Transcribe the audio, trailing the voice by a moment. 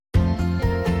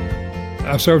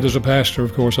I've served as a pastor,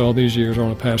 of course, all these years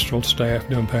on a pastoral staff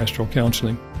doing pastoral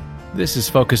counseling. This is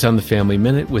Focus on the Family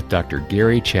Minute with Dr.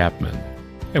 Gary Chapman.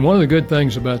 And one of the good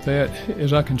things about that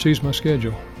is I can choose my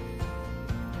schedule.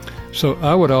 So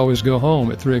I would always go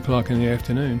home at 3 o'clock in the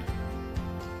afternoon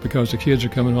because the kids are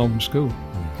coming home from school.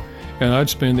 And I'd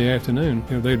spend the afternoon,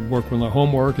 they'd work on their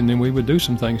homework, and then we would do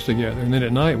some things together. And then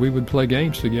at night, we would play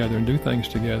games together and do things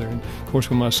together. And, of course,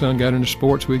 when my son got into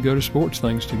sports, we'd go to sports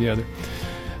things together.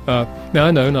 Now,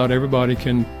 I know not everybody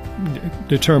can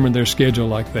determine their schedule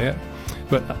like that,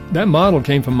 but that model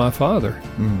came from my father,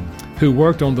 who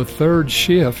worked on the third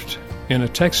shift in a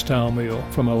textile mill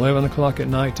from 11 o'clock at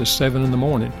night to 7 in the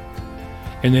morning.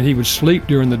 And then he would sleep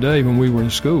during the day when we were in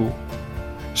school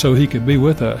so he could be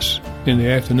with us in the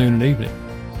afternoon and evening.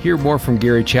 Hear more from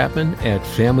Gary Chapman at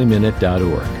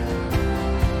FamilyMinute.org.